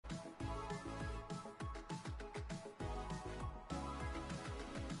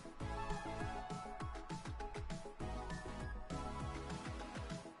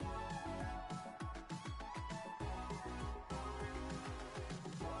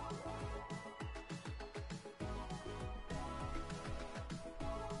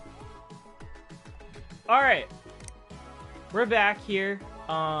Alright. We're back here.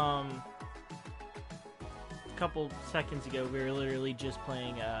 A couple seconds ago, we were literally just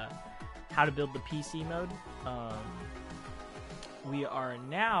playing how to build the PC mode. We are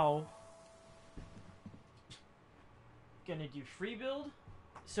now gonna do free build.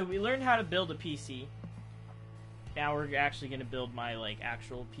 So we learned how to build a PC. Now we're actually gonna build my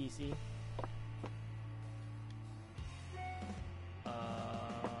actual PC.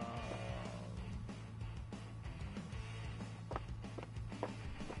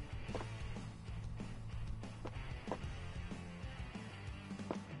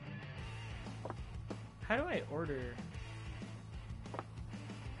 How do I order?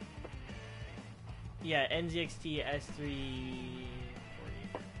 Yeah, NZXT S340.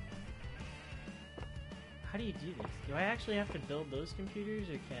 How do you do this? Do I actually have to build those computers,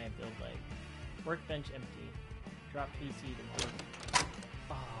 or can I build workbench empty, drop PC to work?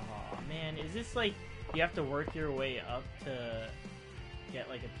 Oh man, is this you have to work your way up to get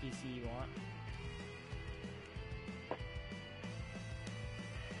a PC you want?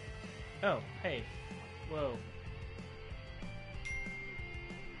 Oh, hey. Whoa.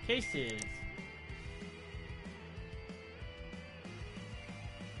 Cases.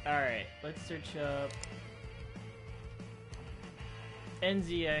 Alright, let's search up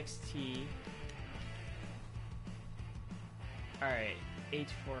NZXT. Alright,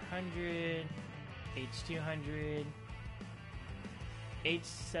 H400, H200,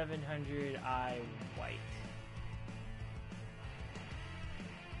 H700i white.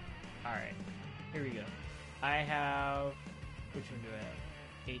 Alright, here we go. I have, which one do I have?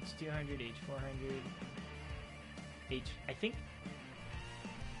 H200, H400, I think,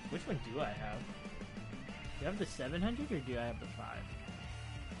 which one do I have? Do I have the 700 or do I have the 5?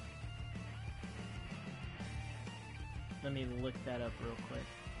 Let me look that up real quick.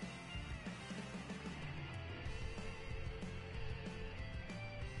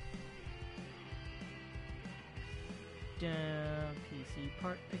 PC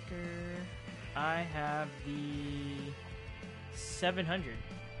part picker. I have the 700.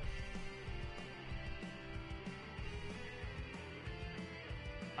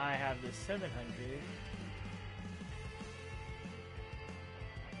 I have the 700.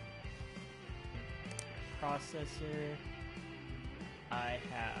 Processor. I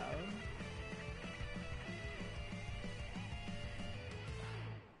have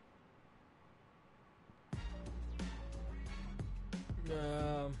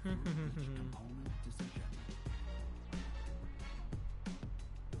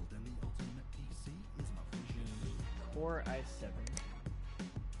Core i7.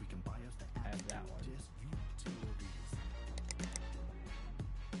 I have that one.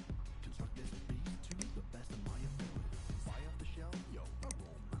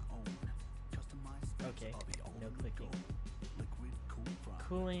 Okay, no clicking.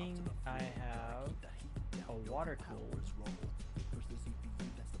 Cooling, I have a water cooled.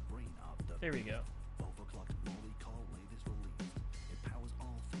 There we go.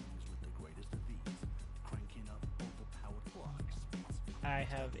 I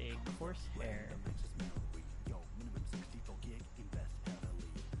have a Corsair.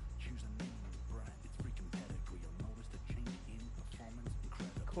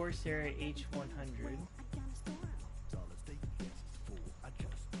 Corsair H100.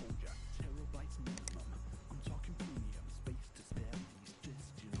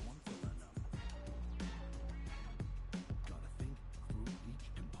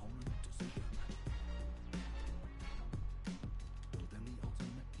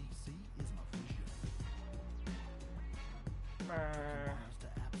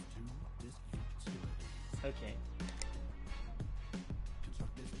 Okay.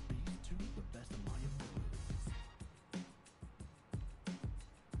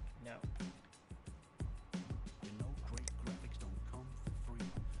 No.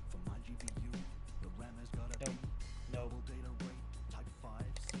 Nope.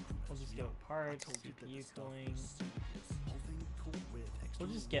 We'll just go parts, CPU cooling. We'll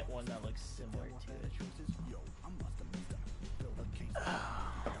just get one that looks similar to it.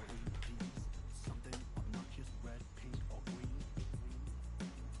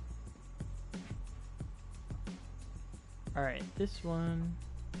 Alright, this one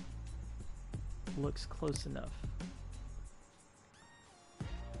looks close enough.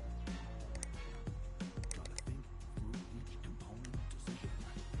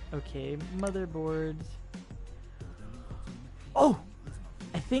 Okay, motherboards. Oh!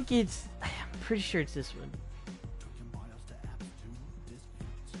 I think I'm pretty sure it's this one.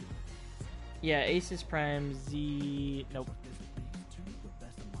 Yeah, Asus Prime Z... Nope.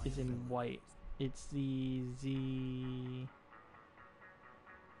 Is in white. It's the Z.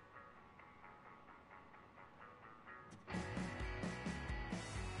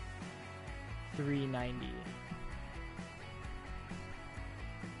 $390.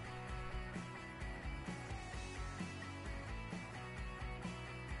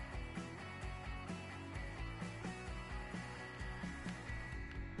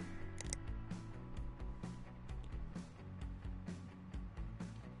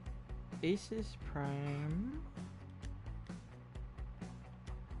 Asus Prime.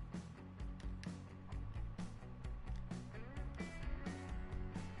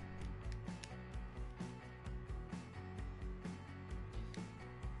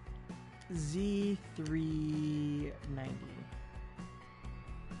 Z390.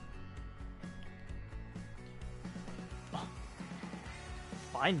 Oh.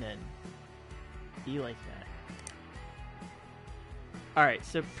 Fine then. Be like that. Alright,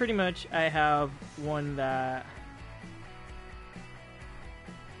 so pretty much I have one that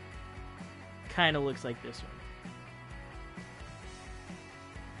kind of looks like this one.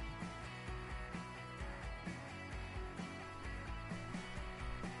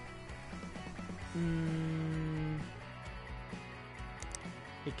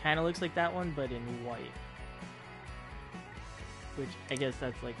 It kind of looks like that one, but in white. Which, I guess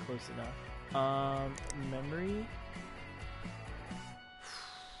that's, like, close enough. Memory.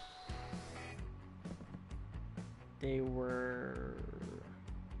 They were...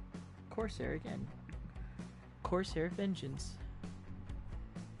 Corsair again. Corsair Vengeance.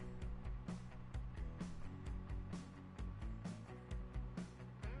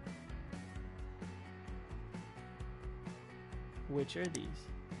 Which are these?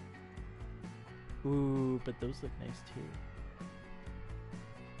 Ooh, but those look nice too.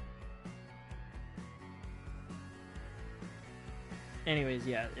 Anyways,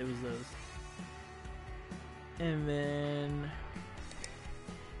 yeah, it was those. And then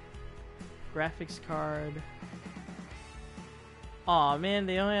graphics card. Aw, man,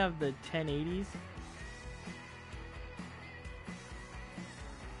 they only have the 1080s.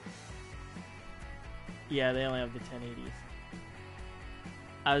 Yeah, they only have the 1080s.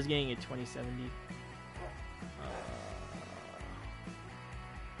 I was getting a 2070.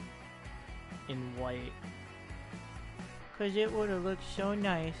 In white. Because it would have looked so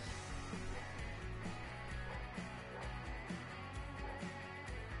nice.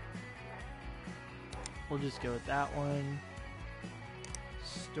 We'll just go with that one.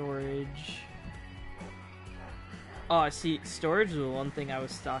 Storage. Oh, see, storage was the one thing I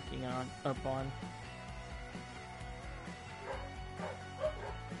was stocking up on.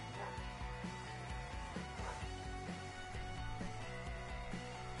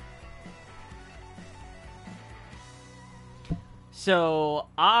 So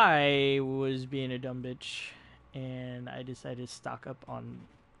I was being a dumb bitch, and I decided to stock up on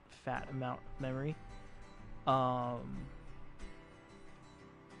fat amount of memory.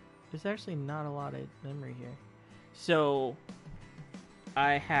 There's actually not a lot of memory here. So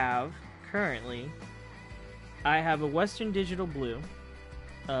I have currently, I have a Western Digital Blue.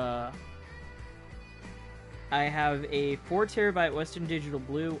 I have a 4TB Western Digital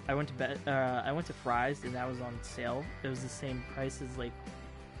Blue. I went to Fry's and that was on sale. It was the same price as like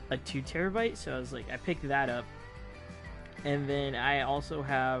a 2TB, so I was like, I picked that up. And then I also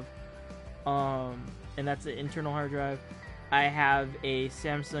have, and that's an internal hard drive. I have a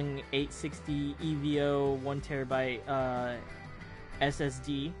Samsung 860 EVO 1TB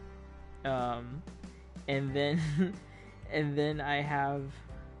SSD, and then and then I have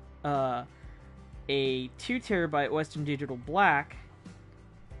a 2TB Western Digital Black.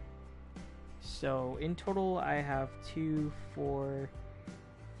 So in total, I have 4,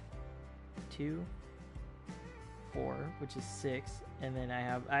 which is 6, and then I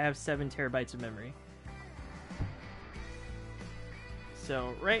have 7 TB of memory.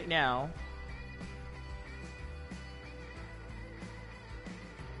 So right now,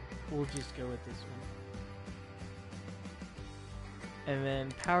 we'll just go with this one. And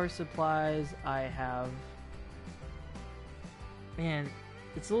then power supplies, I have... Man,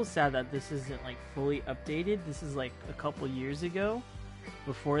 it's a little sad that this isn't like fully updated. This is like a couple years ago,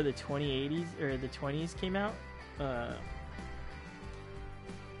 before the 2080s or the 20s came out. The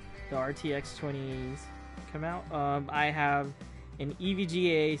RTX 2080s come out. I have an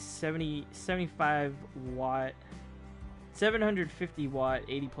EVGA 75 watt, 750 watt,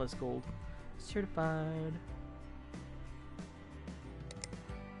 80 plus gold certified.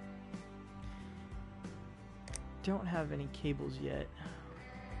 Don't have any cables yet.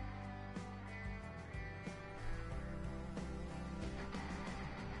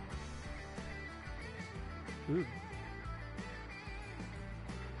 Ooh.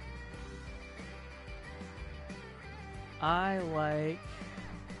 I like...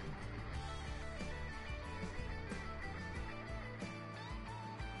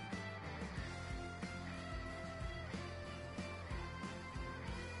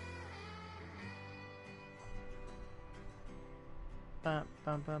 Bum,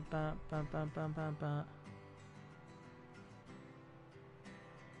 bum, bum, bum, bum, bum, bum, bum, bum.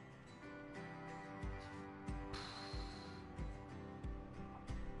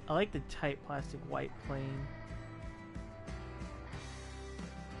 I like the tight plastic white plane.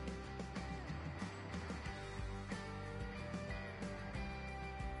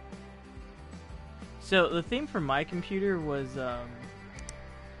 So the theme for my computer was oh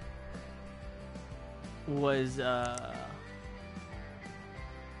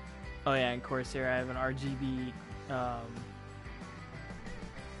yeah, in Corsair I have an RGB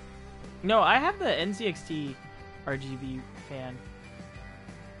no, I have the NZXT RGB fan.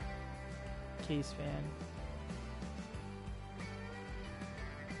 Case fan.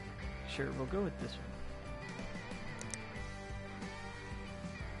 Sure, we'll go with this one.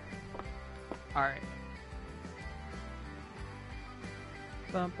 Alright.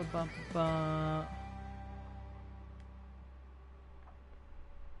 Bum ba bum ba bum.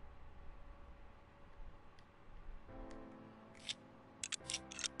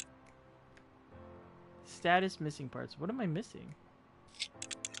 Status missing parts. What am I missing?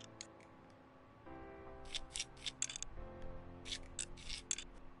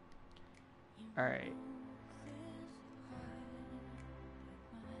 Alright.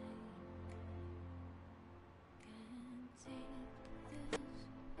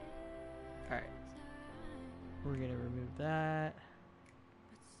 Alright. We're gonna remove that.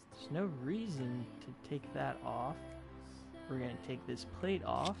 There's no reason to take that off. We're gonna take this plate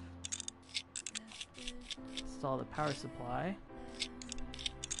off. Install the power supply.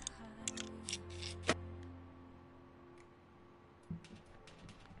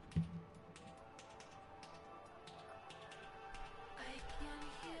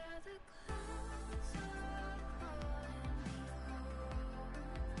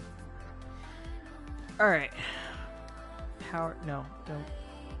 Alright. Power, no, don't.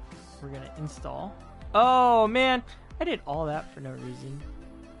 We're gonna install. Oh man, I did all that for no reason.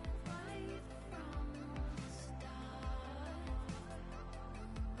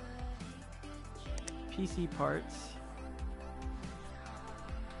 PC parts.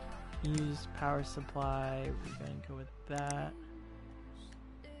 Use power supply. We're gonna go with that.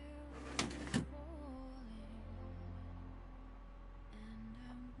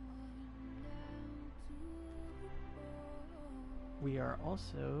 We are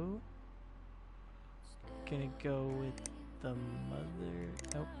also gonna go with the mother.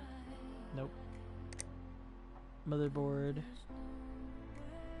 Nope. Nope. Motherboard.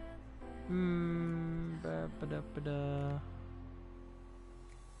 Ba-ba-da-ba-da.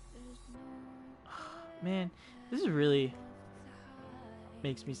 Man, this is really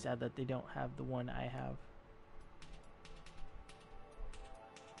makes me sad that they don't have the one I have.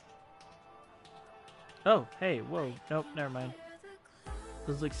 Oh, hey, whoa. Nope, never mind.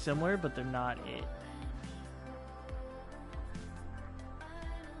 Those look similar, but they're not it.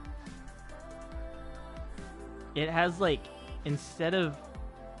 It has like, instead of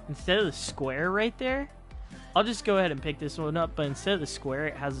the square right there, I'll just go ahead and pick this one up, but instead of the square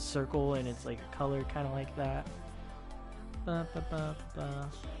it has a circle and it's like a color kind of like that. Ba, ba, ba, ba.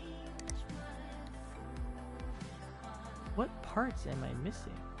 What parts am I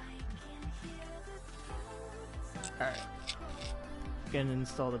missing? Alright. Gonna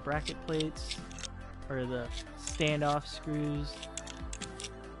install the bracket plates, or the standoff screws.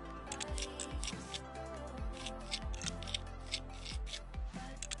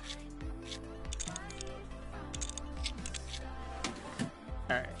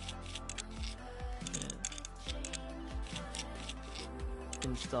 Alright.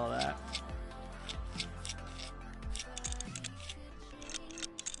 Install that.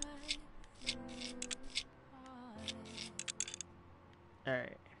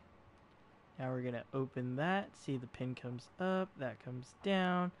 Alright. Now we're gonna open that. See, the pin comes up, that comes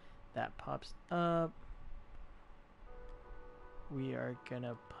down, that pops up. We are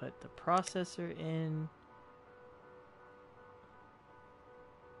gonna put the processor in.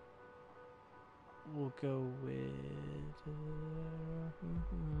 We'll go with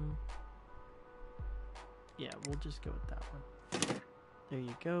yeah, we'll just go with that one. There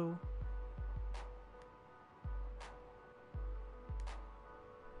you go.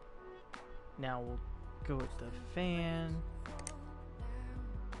 Now we'll go with the fan.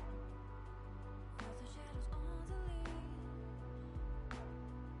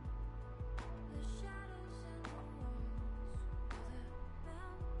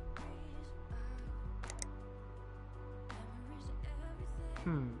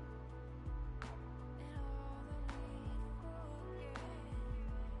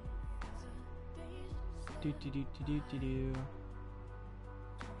 Do.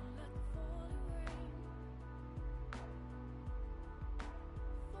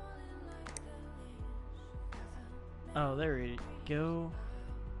 Oh, there we go.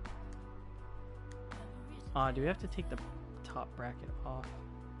 Do we have to take the top bracket off?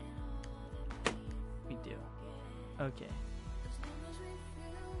 We do. Okay.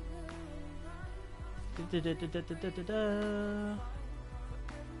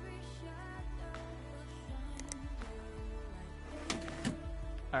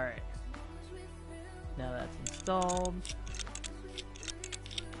 Alright. Now that's installed.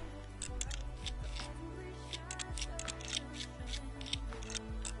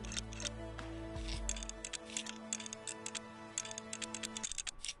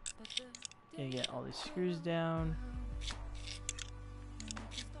 Gonna get all these screws down.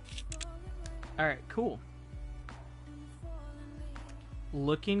 Alright, cool.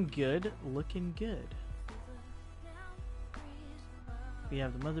 Looking good, looking good. We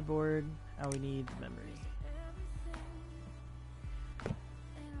have the motherboard. Now we need the memory.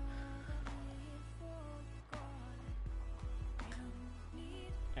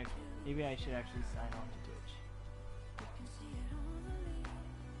 Okay, maybe I should actually sign on to Twitch.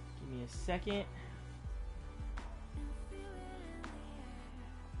 Give me a second.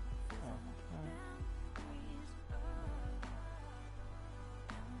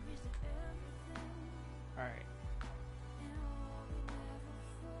 Alright.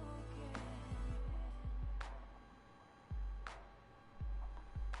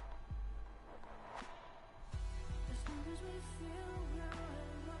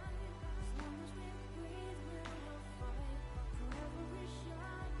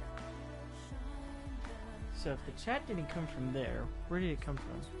 So if the chat didn't come from there, where did it come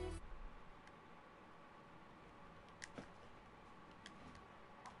from?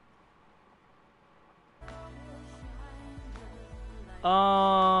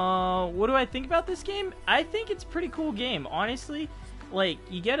 What do I think about this game? I think it's a pretty cool game, honestly. Like,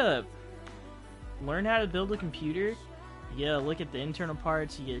 you gotta learn how to build a computer. You gotta look at the internal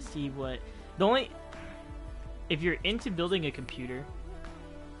parts. You gotta see what... If you're into building a computer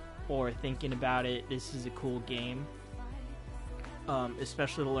or thinking about it, this is a cool game.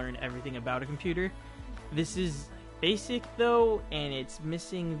 Especially to learn everything about a computer. This is basic, though, and it's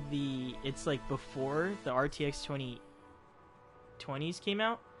missing the... It's like before the RTX 2020s came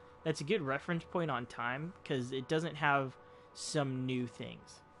out. That's a good reference point on time, because it doesn't have some new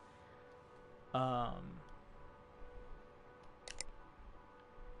things.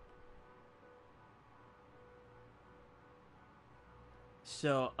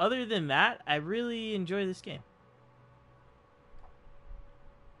 So, other than that, I really enjoy this game.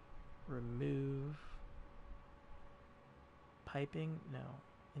 Remove piping? No.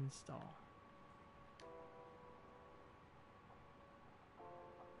 Install.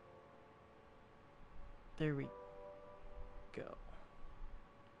 There we go.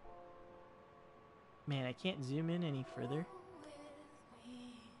 Man, I can't zoom in any further.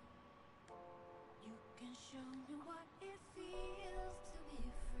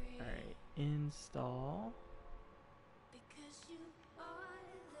 Alright, install.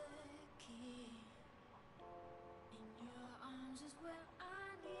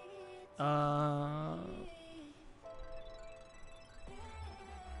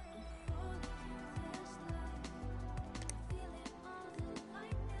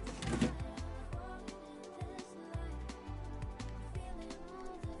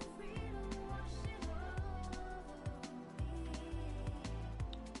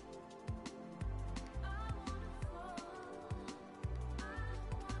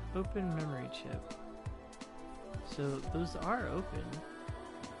 Open memory chip. So those are open.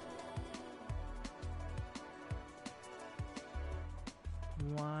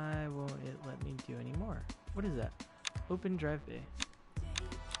 Why won't it let me do any more? What is that? Open drive bay.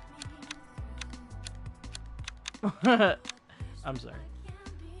 I'm sorry.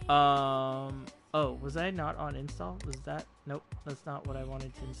 Oh, was I not on install? Was that? Nope, that's not what I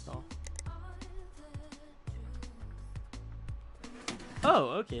wanted to install. Oh,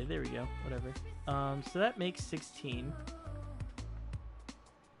 okay, there we go. Whatever. So that makes 16.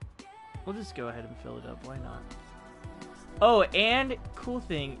 We'll just go ahead and fill it up. Why not? Oh, and cool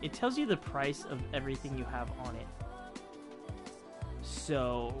thing, it tells you the price of everything you have on it.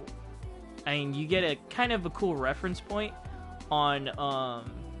 So, I mean, you get a kind of a cool reference point on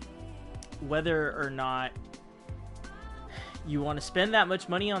whether or not you want to spend that much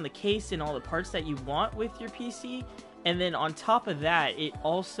money on the case and all the parts that you want with your PC, And then on top of that, it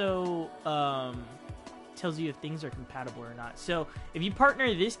also tells you if things are compatible or not. So if you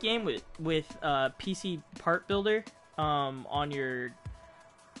partner this game with PC Part Builder on your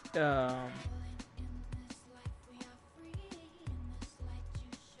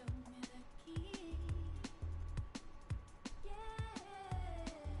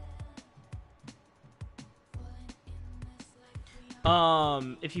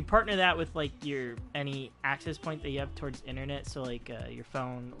if you partner that with like your any access point that you have towards internet, so like your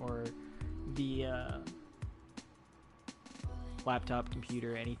phone or the laptop,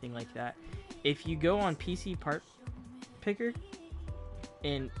 computer, anything like that, if you go on PC Part Picker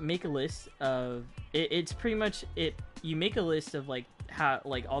and make a list of it's pretty much it. You make a list of like how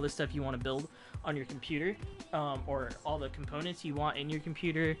like all the stuff you want to build on your computer, or all the components you want in your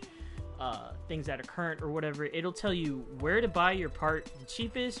computer. Things that are current or whatever. It'll tell you where to buy your part the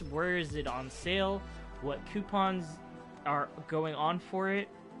cheapest, where is it on sale, what coupons are going on for it,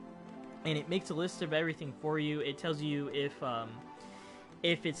 and it makes a list of everything for you. It tells you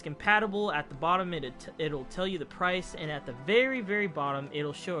if it's compatible. At the bottom it'll tell you the price, and at the very, very bottom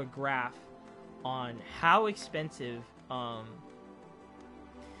it'll show a graph on how expensive the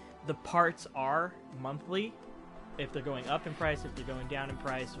parts are monthly. If they're going up in price, if they're going down in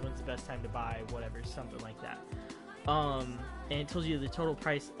price, when's the best time to buy, whatever, something like that. And it tells you the total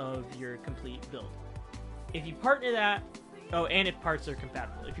price of your complete build. If you partner that, and if parts are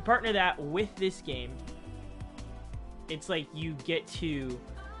compatible. If you partner that with this game, it's like you get to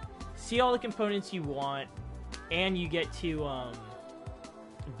see all the components you want, and you get to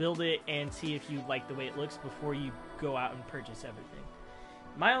build it and see if you like the way it looks before you go out and purchase everything.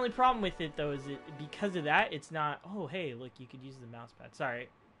 My only problem with it, though, is because of that, it's not, oh, hey, look, you could use the mouse pad. Sorry,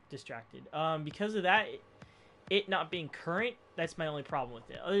 distracted. Because of that, it not being current, that's my only problem with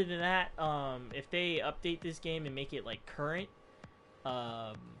it. Other than that, if they update this game and make it, like, current,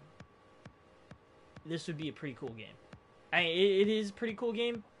 this would be a pretty cool game. It is a pretty cool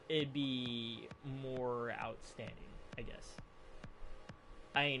game. It'd be more outstanding, I guess.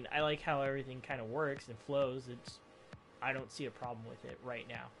 I like how everything kind of works and flows. I don't see a problem with it right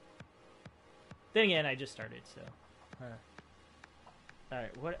now. Then again, I just started, so.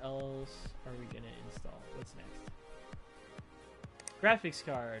 Alright, what else are we going to install? What's next? Graphics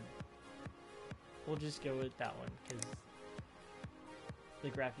card. We'll just go with that one, because the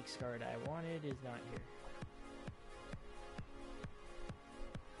graphics card I wanted is not here.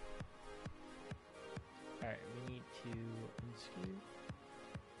 Alright, we need to unscrew.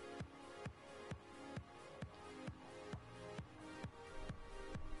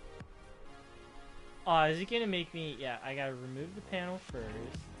 Is it gonna make me... Yeah, I gotta remove the panel first.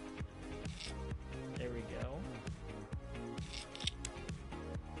 There we go.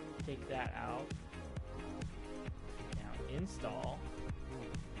 Take that out. Now install.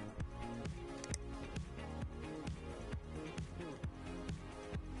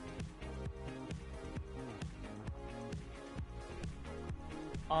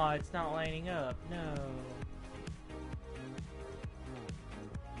 Oh, it's not lining up. No.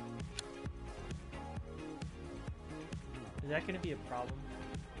 Is that going to be a problem?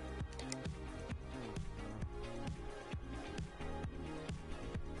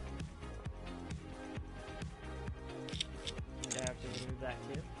 Do I have to remove that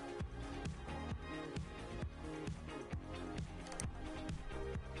too?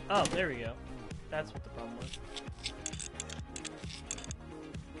 Oh, there we go. That's what the problem was.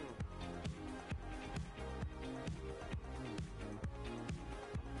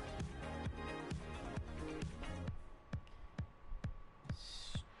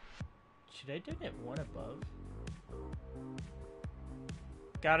 Should I do it one above?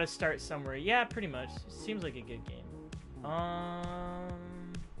 Gotta start somewhere. Yeah, pretty much. Seems like a good game. How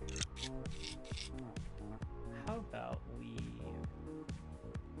about we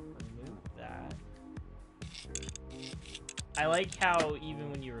remove that? I like how even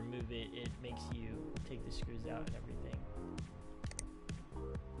when you remove it, it makes you take the screws out and everything.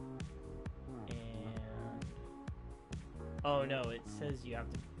 And oh no, it says you have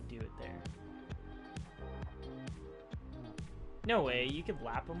to do it there. No way, you could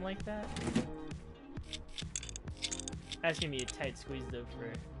lap them like that? That's gonna be a tight squeeze though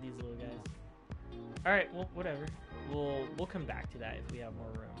for these little guys. Alright, well, whatever. We'll come back to that if we have more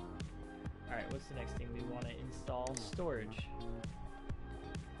room. Alright, what's the next thing? We want to install storage.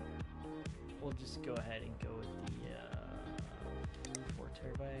 We'll just go ahead and go with the 4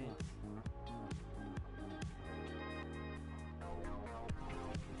 terabytes.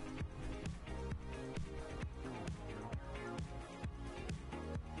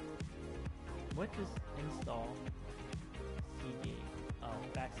 What does install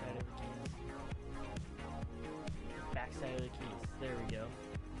backside of the case. Backside of the case. There we go.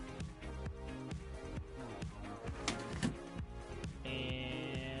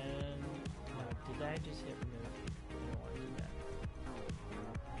 And no, did I just hit remove? I don't want to do that.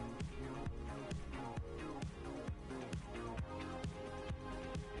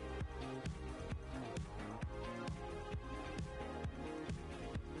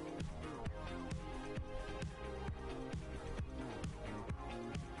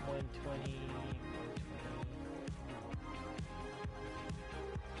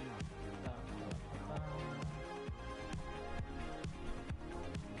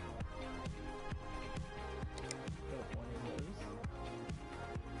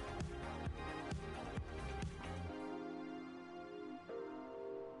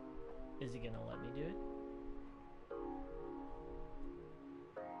 Is it gonna let me do it?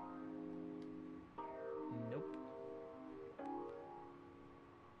 Nope.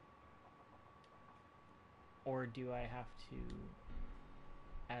 Or do I have to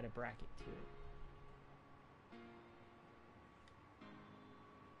add a bracket to it?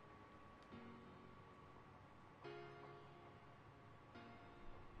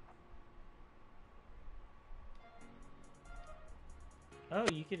 Oh,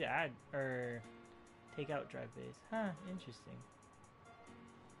 you could add or take out drive bays. Huh, interesting.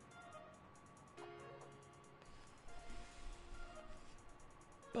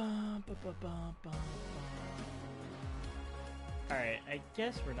 Alright, I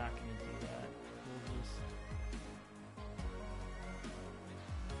guess we're not gonna do that. We'll just...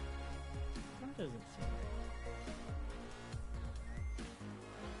 That doesn't seem right.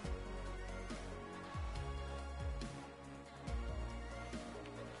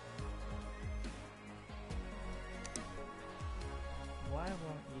 Why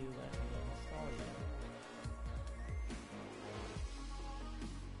won't you let me install you?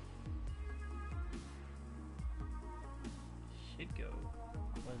 Should go.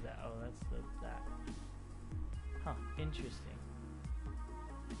 What is that? Oh, that's that. Huh, interesting.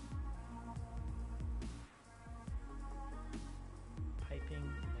 Piping?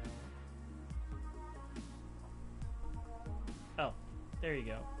 No. Oh, there you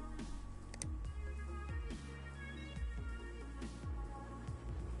go.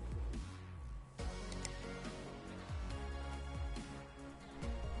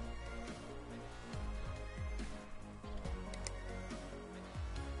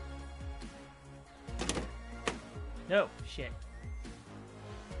 No, shit.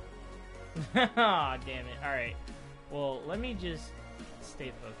 Aw, damn it. Alright. Well, let me just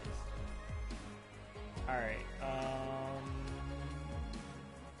stay focused. Alright,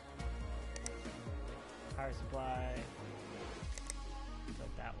 power supply.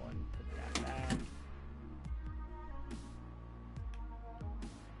 Put that one, put that back.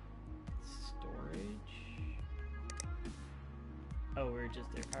 Storage. Oh, we're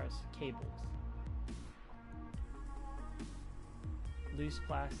just there. Power cables. Loose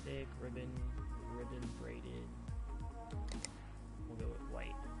plastic, ribbon braided. We'll go with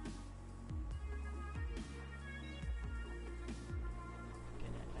white.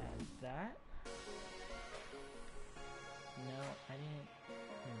 Gonna add that. No, I didn't.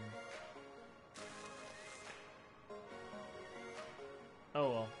 Oh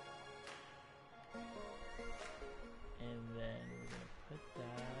well. And then we're gonna put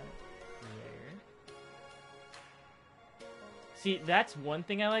that there. See, that's one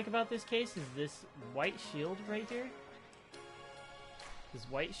thing I like about this case is this white shield right here. This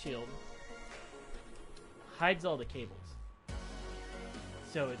white shield hides all the cables.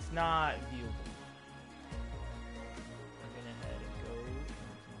 So it's not viewable. We're gonna head and go and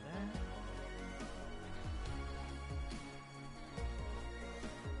do that.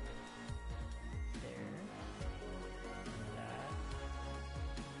 There. And that.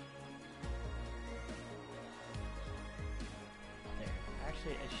 There.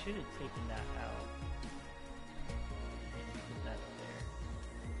 Actually, I should have taken that out. And put that there.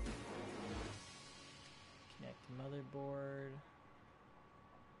 Connect motherboard.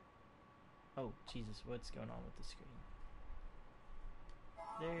 Oh, Jesus, what's going on with the screen?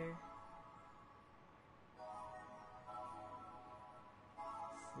 There.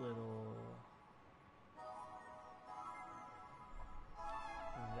 This little...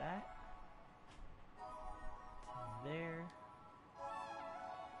 that. There.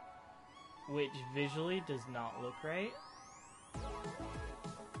 Which visually does not look right.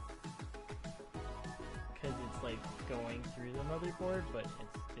 Because it's like going through the motherboard, but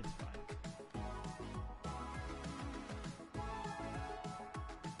it's fine.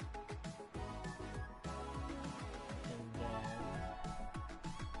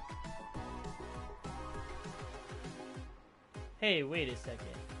 Hey, wait a second.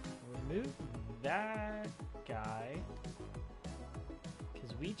 Remove that guy.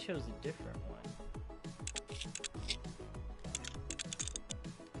 Because we chose a different one.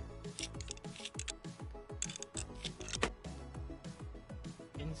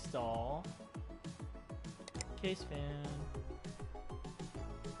 Install case fan.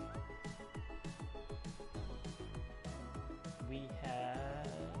 We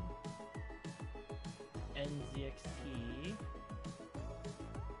had NZXT.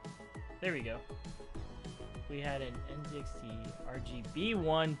 There we go. We had an NZXT RGB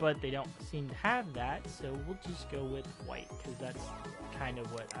one, but they don't seem to have that, so we'll just go with white, because that's kind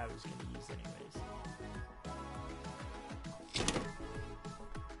of what I was going to use anyways.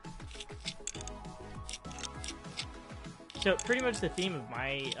 So pretty much the theme of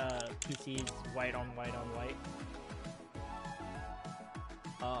my PC is white on white on white.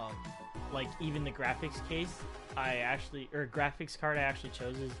 Like even the graphics case, graphics card I actually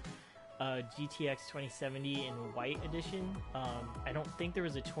chose is GTX 2070 in white edition. I don't think there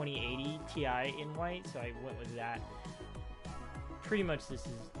was a 2080 Ti in white, so I went with that. Pretty much this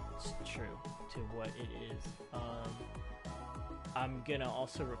is true to what it is. I'm gonna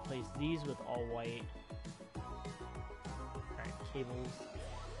also replace these with all white. Alright, cables.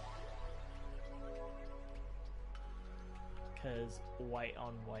 Because white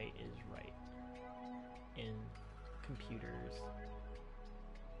on white is right in computers.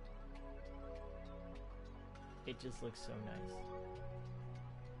 It just looks so nice.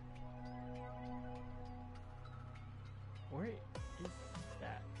 Where is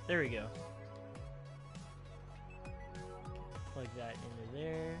that? There we go. Plug that into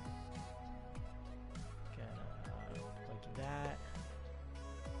there. Gotta plug that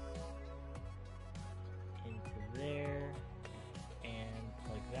into there. And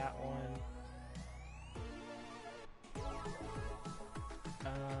plug that one.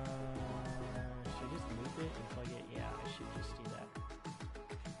 Should I just move it and plug it? Yeah, I should just do that.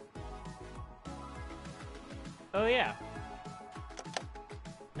 Oh yeah.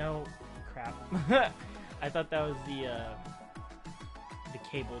 No, crap. I thought that was the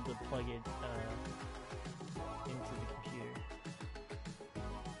cable to plug it into the computer.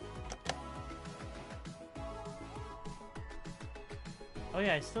 Oh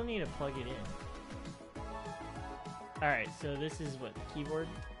yeah, I still need to plug it in. Alright, so this is what, the keyboard?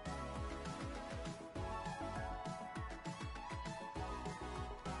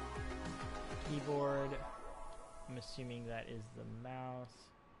 Keyboard. I'm assuming that is the mouse.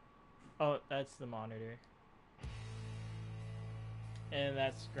 Oh, that's the monitor. And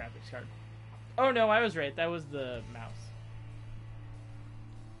that's graphics card. Oh no, I was right. That was the mouse.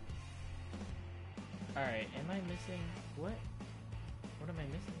 Alright, am I missing... What? What am I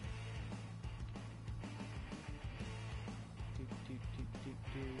missing?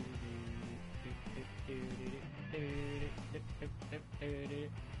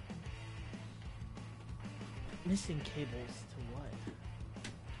 Missing cables to what?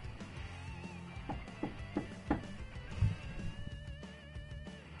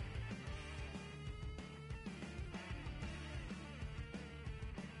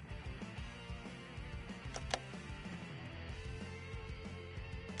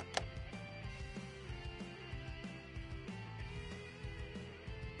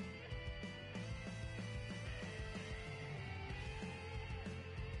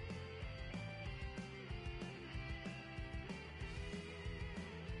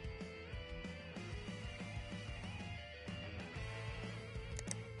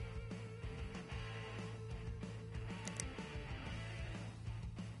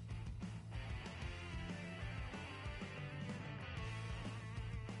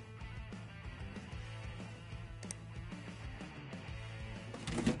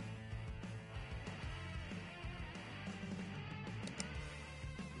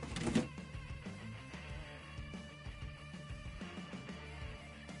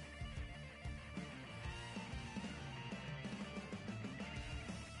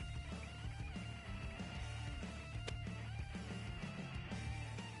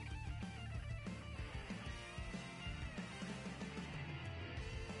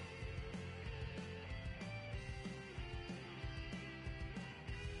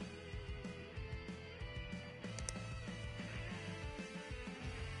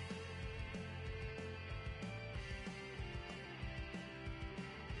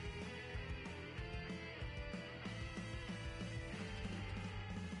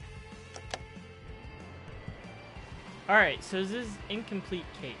 Alright, so this is incomplete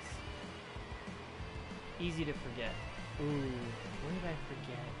case. Easy to forget. Ooh, what did I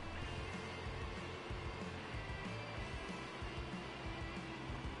forget?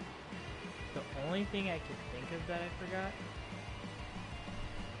 The only thing I could think of that I forgot.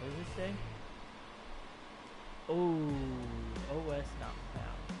 What does it say? Oh, OS not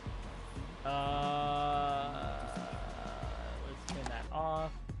found. Let's turn that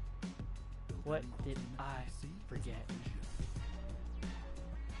off. What did I forget?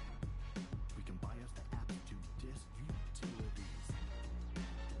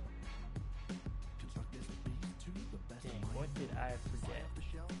 Dang, what did I forget?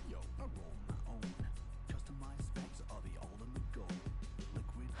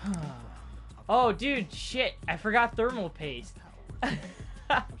 Oh, dude, shit! I forgot thermal paste.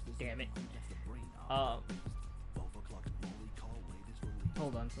 Damn it.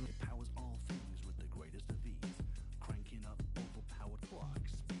 Hold on.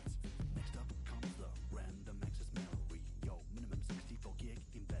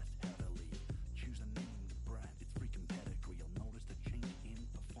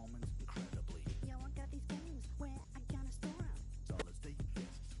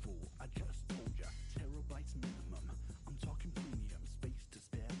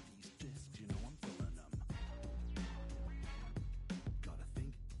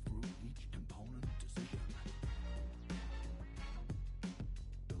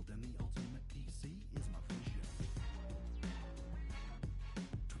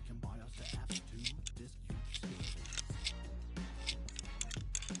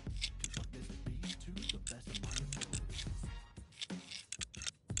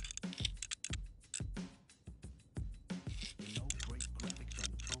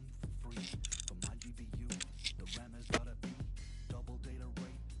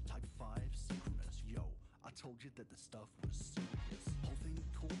 Told you that the stuff was serious. Whole thing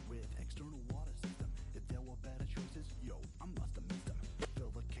cool with external water system. If there were better choices, yo, I must have missed them.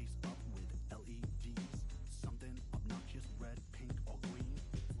 Fill the case up with LEDs. Something obnoxious, red, pink, or green.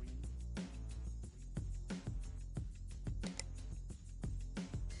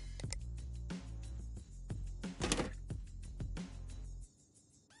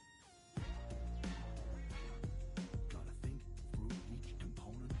 Gotta think through each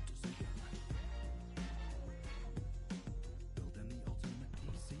component decision.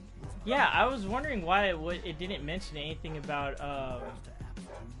 Yeah, I was wondering why it didn't mention anything about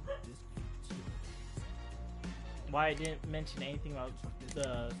why it didn't mention anything about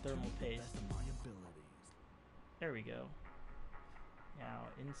the thermal paste. There we go. Now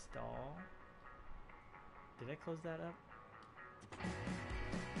install. Did I close that up?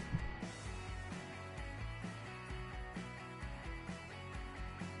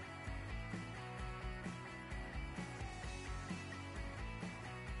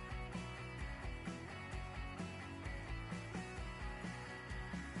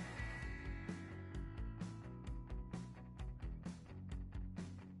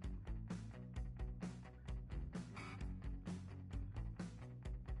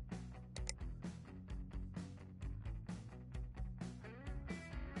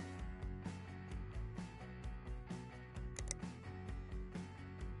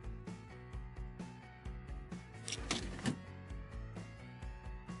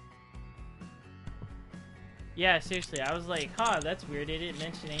 Yeah, seriously, I was like, huh, that's weird. They didn't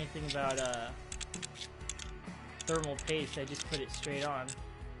mention anything about thermal paste. I just put it straight on.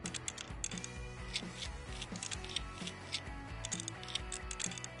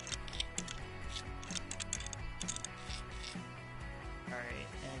 Alright,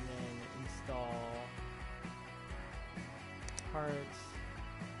 and then install parts.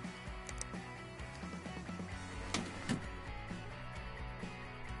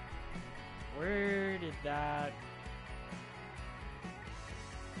 Where did that...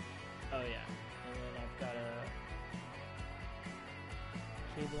 Oh yeah, and then I've got a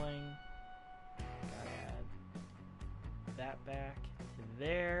cabling. Gotta add that back to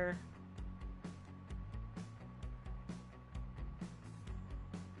there.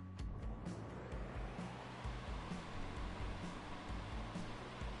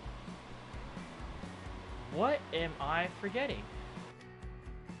 What am I forgetting?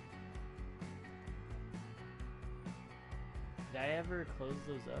 Did I ever close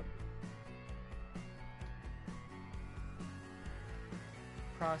those up?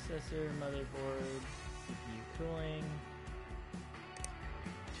 Processor, motherboard, CPU cooling,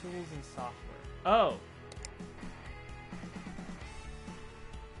 tools and software. Oh!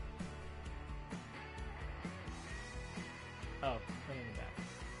 Oh, coming back.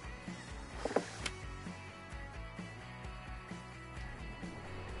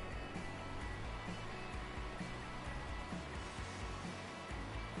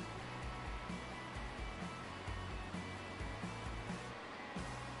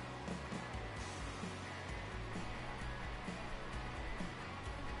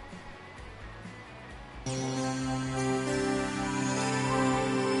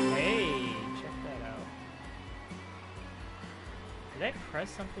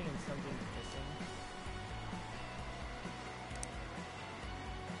 press something and something's missing.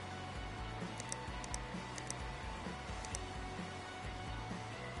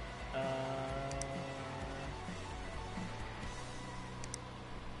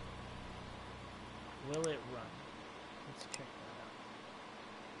 Will it run? Let's check that out.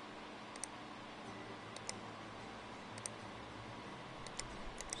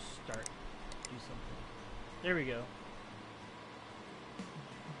 Start. Do something. There we go.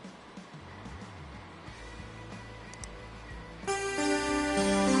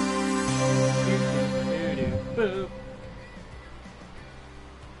 Boop.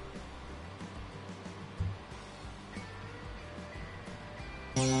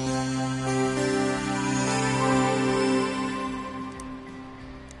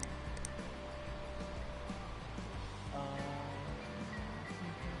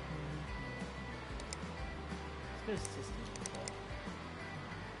 Let's go system control.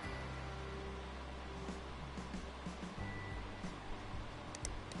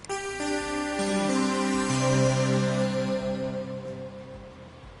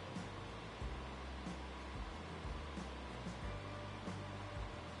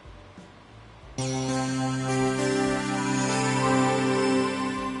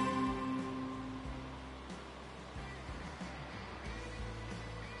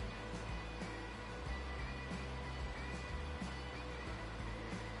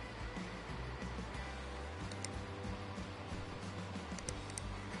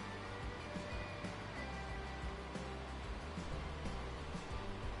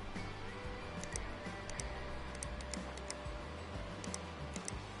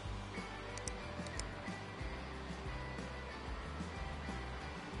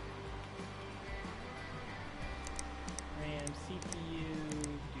 CPU.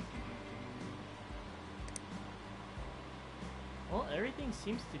 Well, everything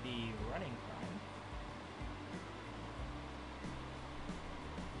seems to be running fine.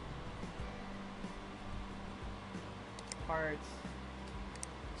 Parts.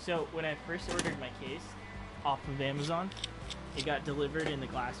 So when I first ordered my case off of Amazon, it got delivered and the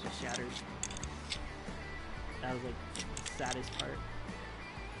glass was shattered. That was like the saddest part.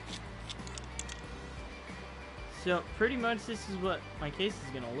 So pretty much this is what my case is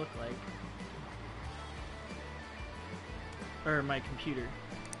gonna look like. Or my computer.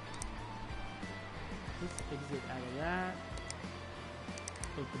 Let's exit out of that.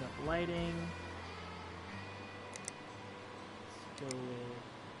 Open up lighting. Let's go with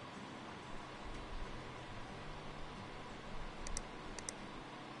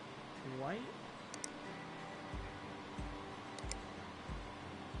white.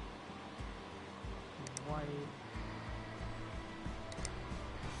 White.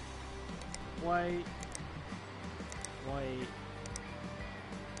 White. White.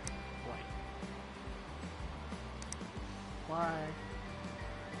 White. Apply.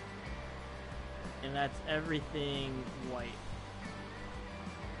 And that's everything white.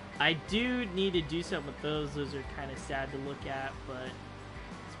 I do need to do something with those. Those are kind of sad to look at, but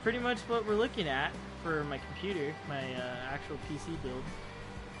it's pretty much what we're looking at for my computer, my actual PC build.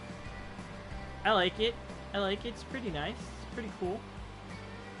 I like it. I like it. It's pretty nice. It's pretty cool.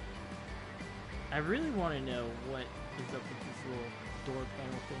 I really want to know what is up with this little door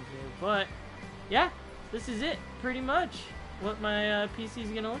panel thing here, but yeah, this is it. Pretty much what my PC is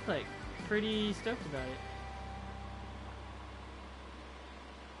gonna look like. Pretty stoked about it.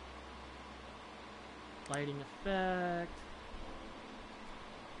 Lighting effect.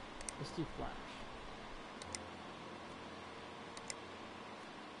 Let's do flash.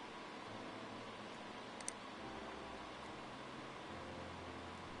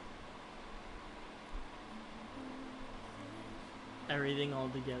 Everything all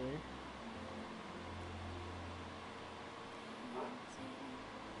together.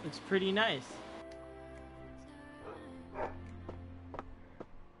 Looks pretty nice.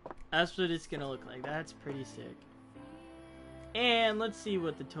 That's what it's gonna look like. That's pretty sick. And let's see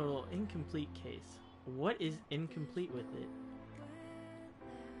what the total incomplete case. What is incomplete with it?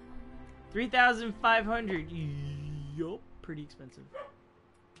 3,500. Yup, pretty expensive.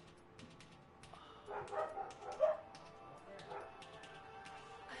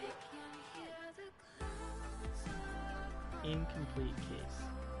 Incomplete case.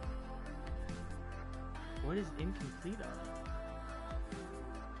 What is incomplete on it?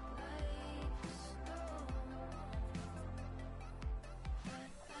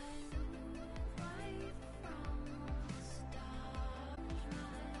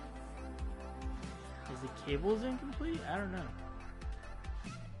 Is the cables incomplete? I don't know.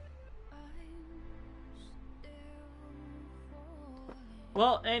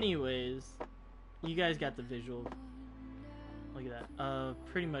 Well, anyways, you guys got the visual. Look at that.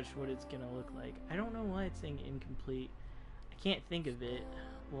 Pretty much what it's gonna look like. I don't know why it's saying incomplete. I can't think of it.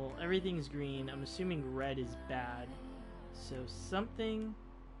 Well, everything's green. I'm assuming red is bad. So something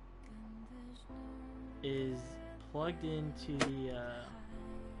is plugged into the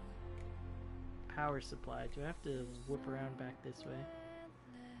power supply. Do I have to whip around back this way?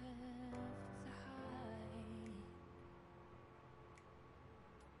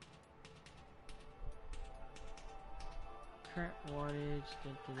 Current wattage. Da,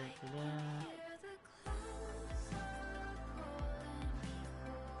 da, da, da, da.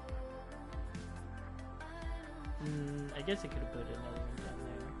 I guess I could have put another one down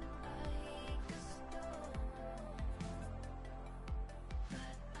there.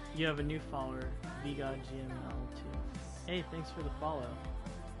 You have a new follower, VGodGML2. Hey, thanks for the follow.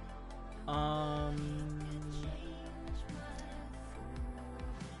 Yeah,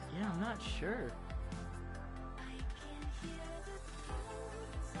 I'm not sure.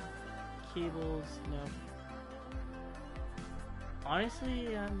 Cables, no.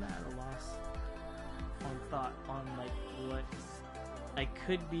 Honestly, I'm at a loss on thought on like what I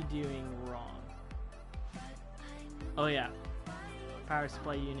could be doing wrong. Oh yeah, power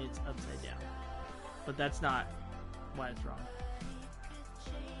supply units upside down, but that's not why it's wrong.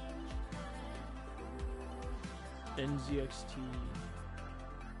 NZXT.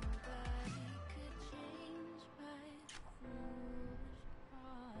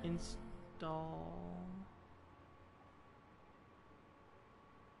 Install.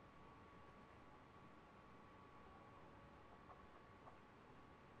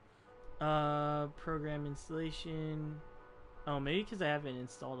 Program installation. Oh, maybe because I haven't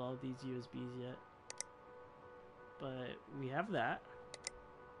installed all of these USBs yet. But we have that.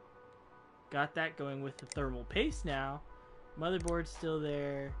 Got that going with the thermal paste now. Motherboard's still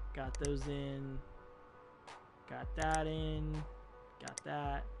there. Got those in. Got that in. Got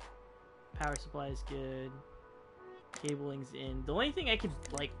that. Power supply is good. Cabling's in. The only thing I could,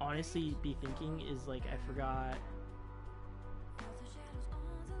 like, honestly be thinking is, like, I forgot.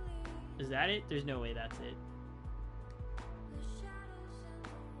 Is that it? There's no way that's it.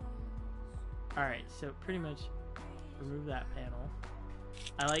 Alright, so pretty much remove that panel.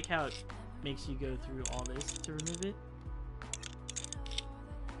 I like how it makes you go through all this to remove it.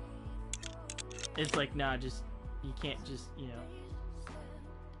 It's like, nah, just, you can't just, you know,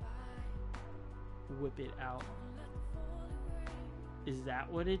 whip it out. Is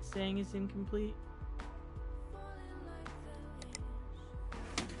that what it's saying is incomplete?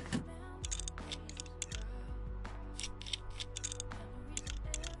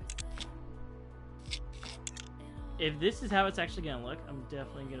 If this is how it's actually gonna look, I'm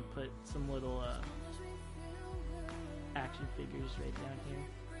definitely gonna put some little action figures right down here.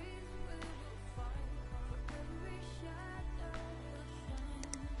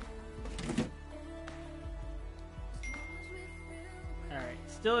 Alright,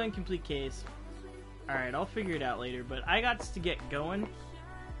 still incomplete case. Alright, I'll figure it out later, but I got to get going.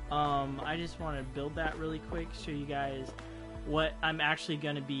 I just want to build that really quick, show you guys what I'm actually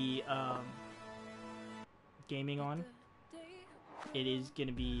gonna be gaming on. It is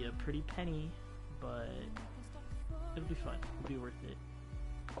gonna be a pretty penny, but it'll be fun. It'll be worth it.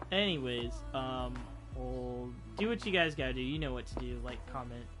 Anyways, we'll do what you guys gotta do. You know what to do. Like,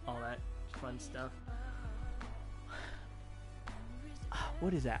 comment, all that fun stuff.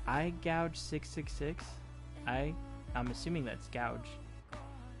 What is that? iGouge 666? I'm assuming that's gouge.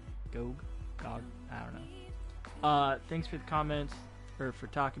 Gog? I don't know. Thanks for the comments, or for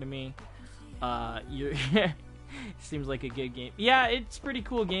talking to me. You seems like a good game. Yeah, it's a pretty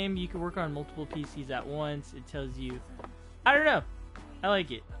cool game. You can work on multiple PCs at once. It tells you, I don't know, I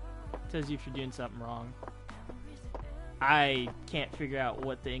like it. It tells you if you're doing something wrong. I can't figure out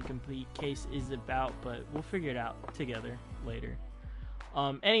what the incomplete case is about, but we'll figure it out together later.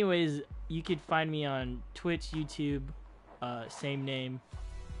 Anyways, you could find me on Twitch, YouTube, same name,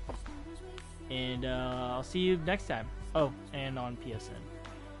 and I'll see you next time. Oh, and on PSN.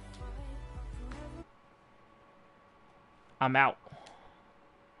 I'm out.